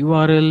chat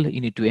URL.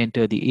 You need to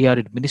enter the AR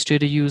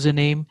administrator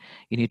username.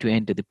 You need to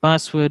enter the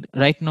password.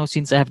 Right now,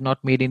 since I have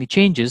not made any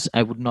changes,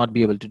 I would not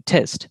be able to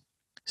test.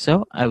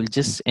 So I will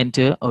just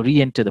enter or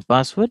re-enter the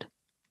password.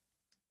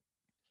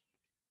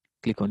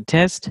 Click on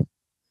test.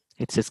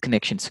 It says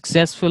connection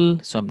successful.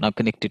 So I'm now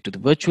connected to the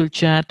virtual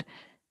chat.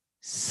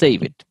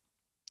 Save it.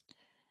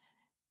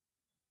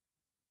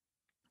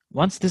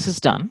 Once this is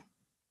done,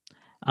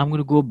 I'm going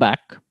to go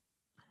back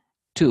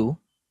to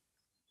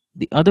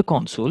the other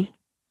console,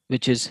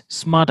 which is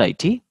Smart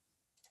IT.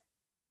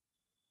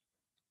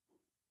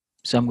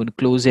 So I'm going to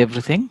close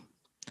everything,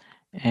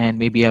 and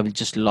maybe I will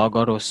just log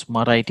out of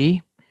Smart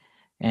IT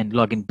and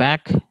log in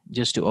back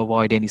just to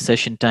avoid any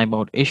session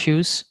timeout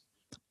issues.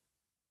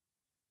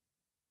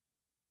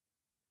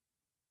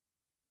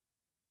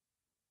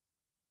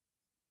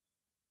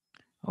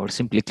 Or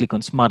simply click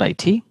on Smart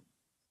IT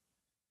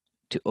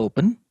to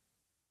open.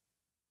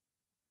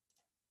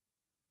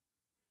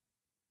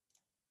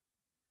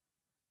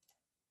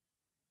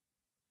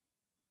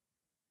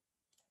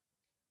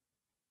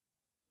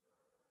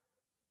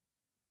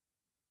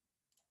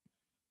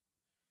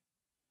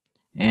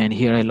 And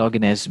here I log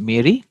in as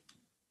Mary.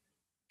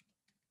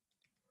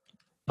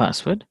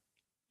 Password.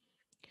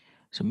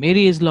 So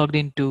Mary is logged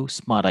into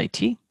Smart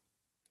IT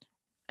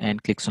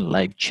and clicks on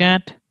live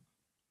chat.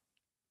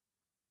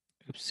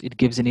 Oops, it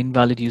gives an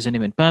invalid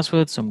username and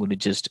password. So I'm going to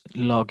just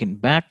log in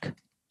back.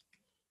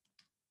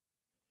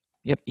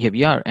 Yep, here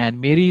we are, and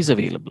Mary is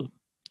available.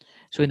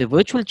 So in the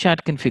virtual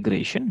chat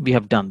configuration, we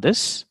have done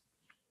this,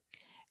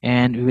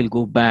 and we will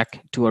go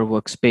back to our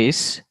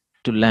workspace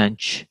to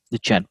launch the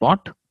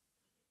chatbot.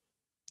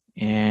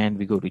 And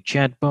we go to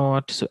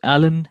chatbot. So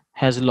Alan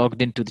has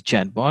logged into the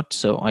chatbot.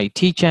 So IT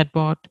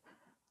chatbot,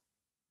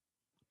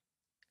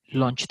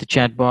 launch the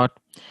chatbot.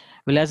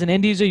 Well, as an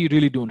end user, you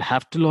really don't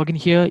have to log in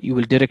here. You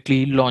will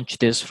directly launch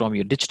this from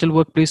your digital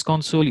workplace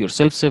console, your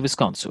self-service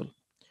console.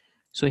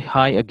 So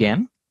hi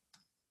again.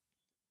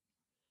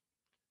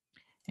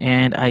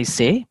 And I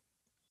say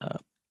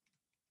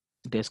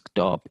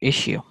desktop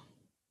issue.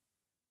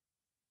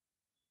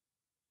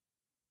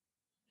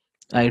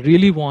 I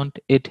really want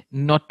it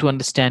not to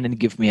understand and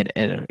give me an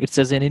error. It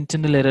says an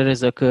internal error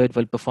has occurred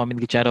while performing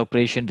the chat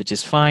operation, which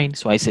is fine.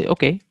 So I say,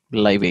 okay,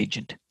 live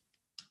agent.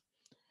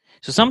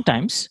 So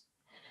sometimes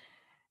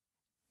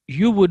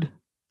you would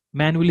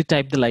manually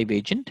type the live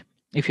agent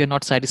if you're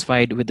not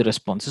satisfied with the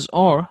responses,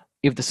 or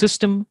if the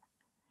system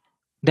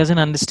doesn't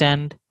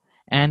understand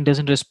and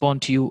doesn't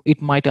respond to you,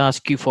 it might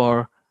ask you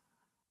for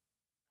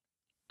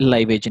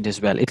live agent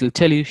as well. It will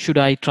tell you, should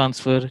I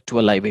transfer to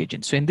a live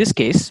agent? So in this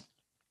case,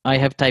 I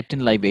have typed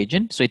in live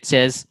agent. So it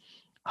says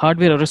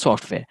hardware or a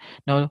software.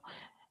 Now,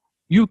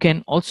 you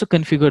can also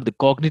configure the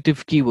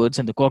cognitive keywords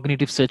and the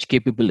cognitive search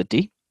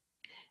capability.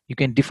 You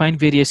can define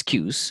various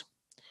queues.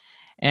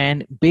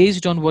 And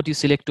based on what you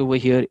select over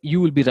here, you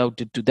will be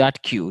routed to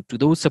that queue, to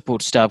those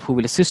support staff who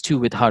will assist you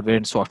with hardware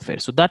and software.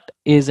 So that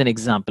is an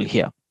example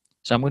here.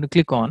 So I'm going to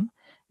click on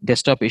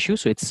desktop issue.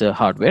 So it's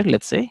hardware,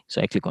 let's say. So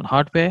I click on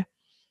hardware,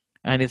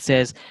 and it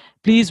says,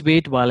 please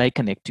wait while I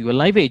connect to a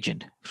live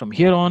agent. From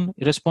here on,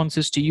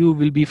 responses to you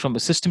will be from a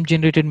system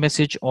generated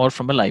message or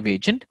from a live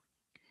agent.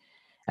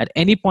 At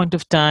any point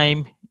of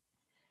time,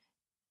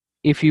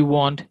 if you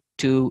want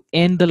to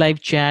end the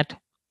live chat,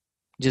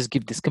 just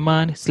give this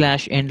command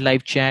 /end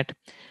live chat,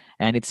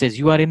 and it says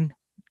you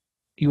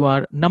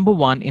are number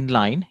one in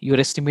line. Your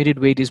estimated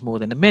wait is more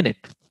than a minute.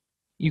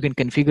 You can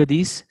configure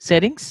these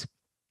settings.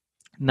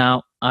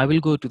 Now I will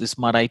go to the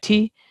Smart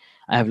IT.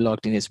 I have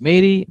logged in as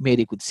Mary.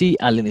 Mary could see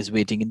Alan is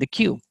waiting in the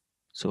queue.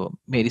 So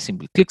Mary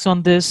simply clicks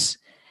on this,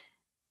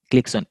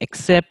 clicks on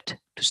accept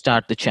to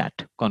start the chat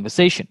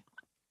conversation.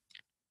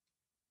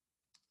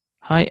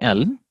 Hi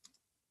Alan,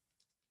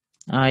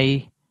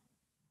 I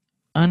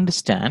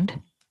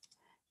understand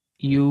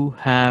you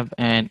have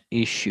an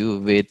issue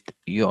with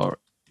your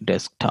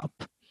desktop.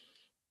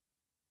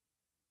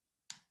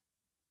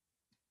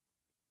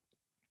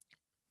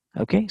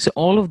 Okay, so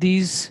all of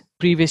these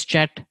previous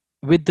chat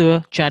with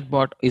the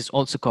chatbot is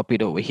also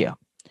copied over here.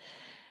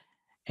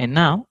 And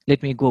now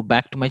let me go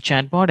back to my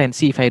chatbot and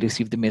see if I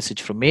receive the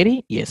message from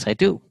Mary. Yes, I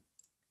do.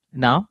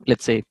 Now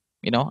let's say,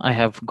 I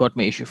have got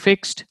my issue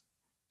fixed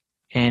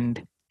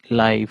and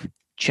live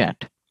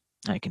chat.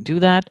 I can do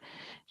that.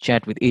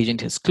 Chat with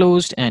agent has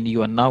closed and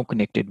you are now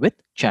connected with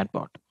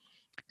chatbot.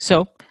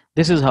 So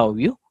this is how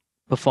you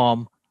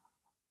perform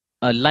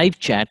a live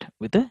chat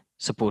with the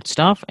support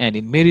staff, and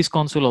in Mary's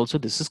console also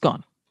this is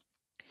gone.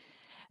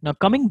 Now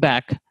coming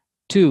back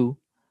to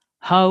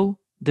how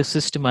the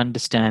system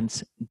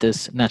understands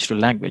this natural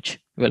language.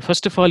 Well,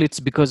 first of all, it's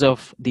because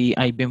of the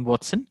IBM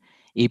Watson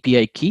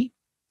API key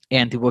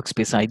and the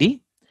workspace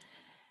ID.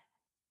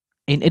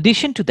 In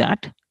addition to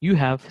that, you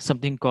have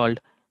something called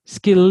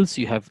skills,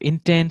 you have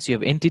intents, you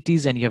have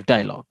entities, and you have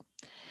dialogue.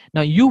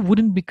 Now, you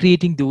wouldn't be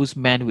creating those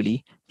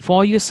manually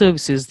for your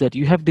services that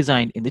you have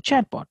designed in the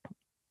chatbot.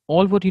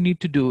 All what you need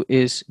to do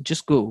is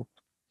just go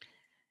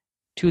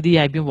to the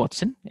IBM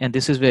Watson, and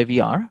this is where we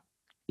are.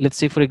 Let's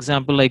say, for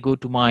example, I go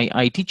to my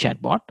IT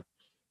chatbot,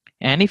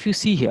 and if you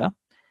see here,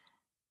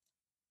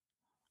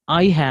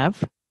 I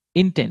have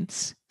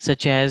intents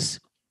such as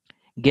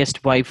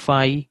guest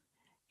Wi-Fi,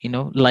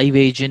 live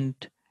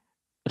agent,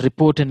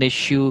 report an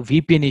issue,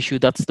 VPN issue.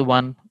 That's the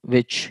one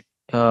which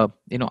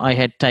I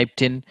had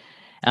typed in,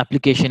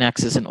 application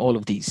access, and all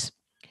of these.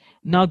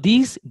 Now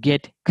these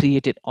get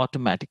created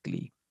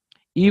automatically,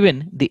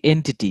 even the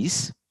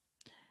entities,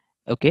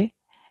 okay,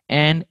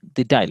 and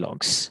the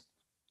dialogues.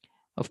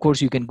 Of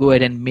course, you can go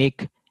ahead and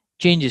make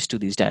changes to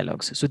these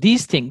dialogues. So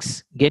these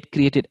things get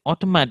created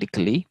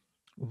automatically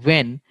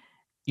when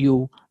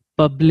you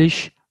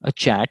publish a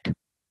chat,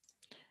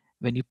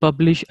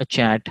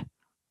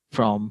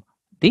 from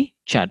the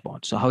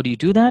chatbot. So how do you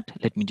do that?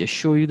 Let me just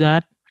show you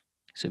that.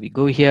 So we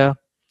go here,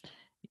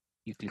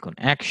 you click on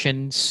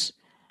actions,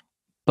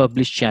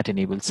 publish chat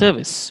enabled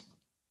service.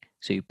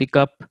 So you pick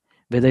up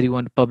whether you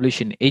want to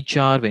publish in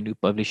HR, when you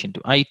publish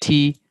into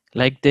IT,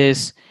 like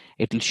this,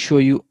 it will show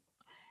you,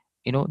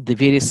 the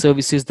various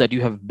services that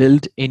you have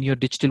built in your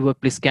digital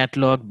workplace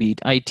catalog, be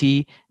it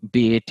IT,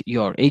 be it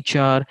your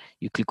HR.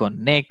 You click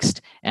on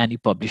next and you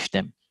publish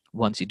them.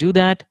 Once you do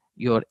that,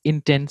 your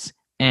intents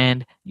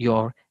and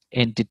your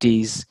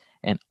entities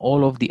and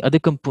all of the other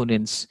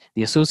components,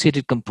 the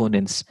associated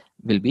components,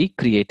 will be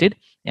created,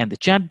 and the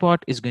chatbot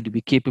is going to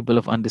be capable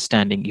of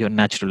understanding your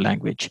natural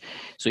language.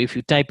 So if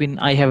you type in,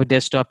 I have a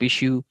desktop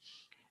issue,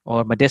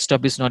 or my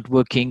desktop is not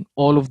working,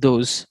 all of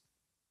those,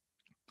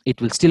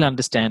 it will still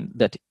understand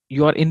that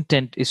your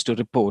intent is to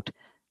report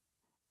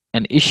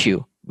an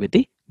issue with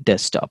the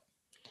desktop.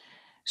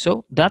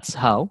 So that's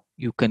how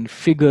you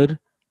configure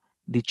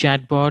the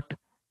chatbot.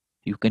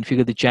 You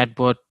configure the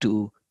chatbot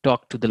to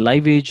talk to the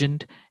live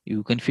agent.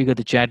 You configure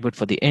the chatbot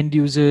for the end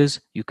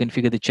users. You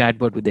configure the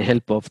chatbot with the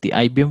help of the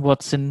IBM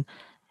Watson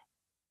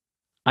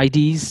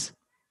IDs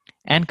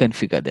and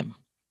configure them.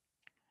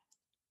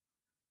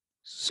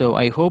 So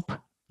I hope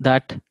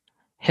that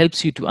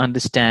helps you to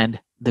understand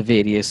the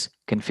various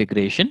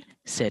configuration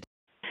settings.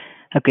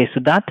 Okay, so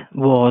that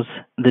was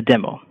the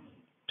demo.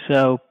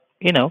 So,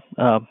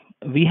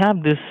 we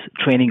have this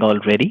training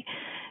already.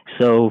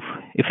 So,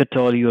 if at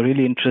all you're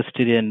really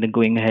interested in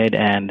going ahead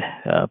and,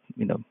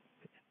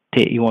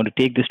 you want to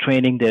take this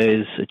training, there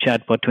is a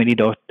Chatbot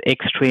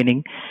 20.x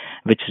training,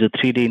 which is a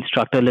 3-day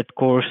instructor-led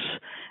course,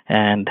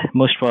 and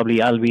most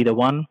probably I'll be the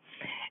one.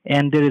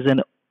 And there is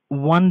an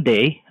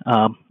 1-day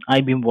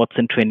IBM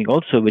Watson training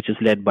also, which is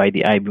led by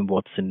the IBM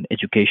Watson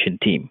education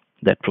team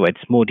that provides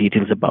more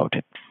details about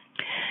it.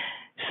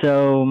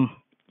 So,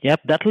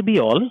 yep, that will be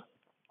all.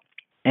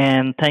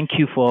 And thank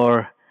you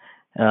for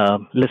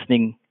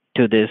listening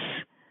to this